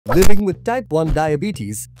Living with type 1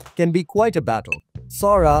 diabetes can be quite a battle.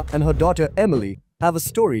 Sara and her daughter Emily have a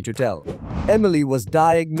story to tell. Emily was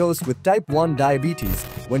diagnosed with type 1 diabetes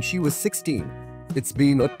when she was 16. It's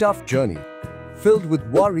been a tough journey, filled with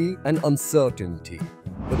worry and uncertainty.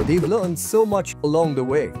 But they've learned so much along the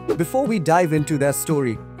way. Before we dive into their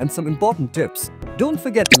story and some important tips, don't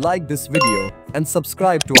forget to like this video and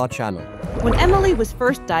subscribe to our channel. When Emily was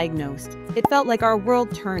first diagnosed, it felt like our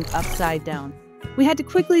world turned upside down. We had to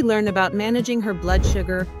quickly learn about managing her blood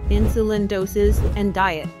sugar, insulin doses, and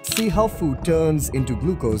diet. See how food turns into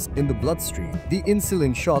glucose in the bloodstream. The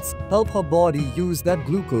insulin shots help her body use that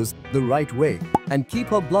glucose the right way and keep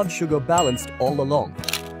her blood sugar balanced all along.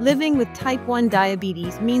 Living with type 1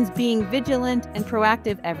 diabetes means being vigilant and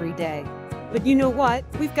proactive every day. But you know what?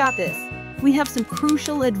 We've got this. We have some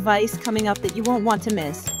crucial advice coming up that you won't want to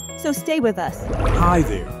miss. So stay with us. Hi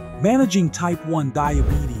there. Managing type 1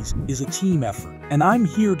 diabetes is a team effort, and I'm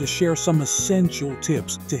here to share some essential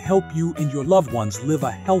tips to help you and your loved ones live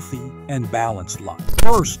a healthy and balanced life.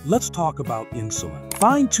 First, let's talk about insulin.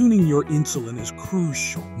 Fine-tuning your insulin is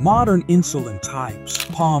crucial. Modern insulin types,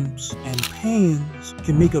 pumps, and pens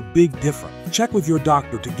can make a big difference. Check with your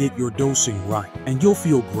doctor to get your dosing right, and you'll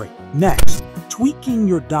feel great. Next, tweaking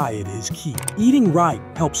your diet is key. Eating right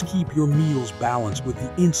helps keep your meals balanced with the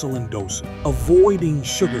insulin dosing. Avoiding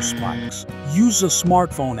sugar spikes. Use a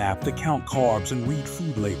smartphone app to count carbs and read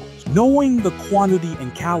food labels. Knowing the quantity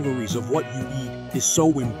and calories of what you eat is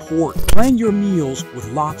so important. Plan your meals with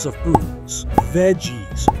lots of fruits,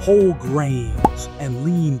 veggies, whole grains, and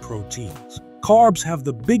lean proteins. Carbs have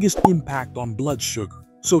the biggest impact on blood sugar,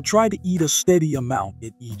 so try to eat a steady amount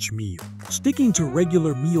at each meal. Sticking to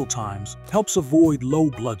regular meal times helps avoid low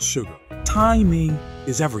blood sugar. Timing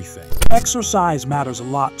is everything. Exercise matters a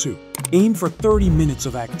lot too. Aim for 30 minutes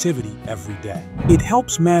of activity every day. It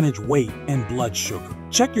helps manage weight and blood sugar.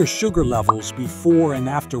 Check your sugar levels before and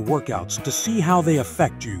after workouts to see how they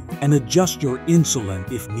affect you and adjust your insulin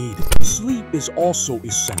if needed. Sleep is also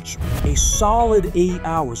essential. A solid 8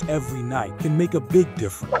 hours every night can make a big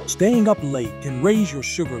difference. Staying up late can raise your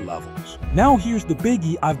sugar levels. Now here's the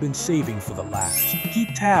biggie I've been saving for the last.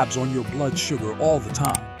 Keep tabs on your blood sugar all the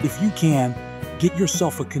time. If you can, get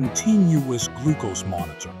yourself a continuous glucose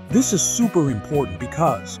monitor. This is super important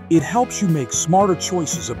because it helps you make smarter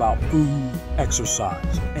choices about food,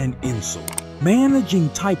 exercise, and insulin. Managing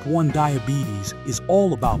type 1 diabetes is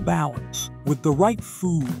all about balance. With the right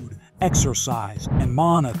food, exercise, and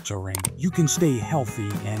monitoring, you can stay healthy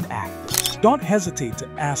and active. Don't hesitate to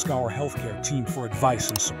ask our healthcare team for advice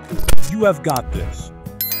and support. You have got this.